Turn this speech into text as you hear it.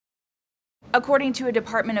According to a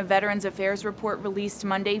Department of Veterans Affairs report released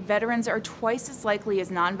Monday, veterans are twice as likely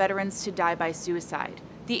as non-veterans to die by suicide.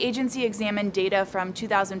 The agency examined data from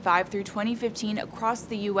 2005 through 2015 across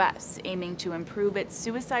the U.S., aiming to improve its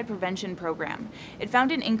suicide prevention program. It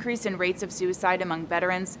found an increase in rates of suicide among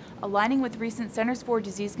veterans, aligning with recent Centers for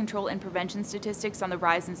Disease Control and Prevention statistics on the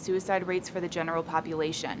rise in suicide rates for the general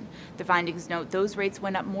population. The findings note those rates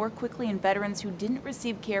went up more quickly in veterans who didn't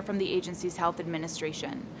receive care from the agency's health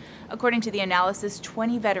administration. According to the analysis,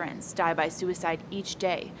 20 veterans die by suicide each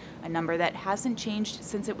day, a number that hasn't changed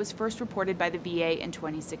since it was first reported by the VA in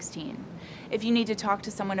 2016. If you need to talk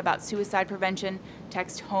to someone about suicide prevention,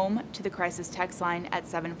 text HOME to the crisis text line at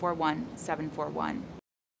 741-741.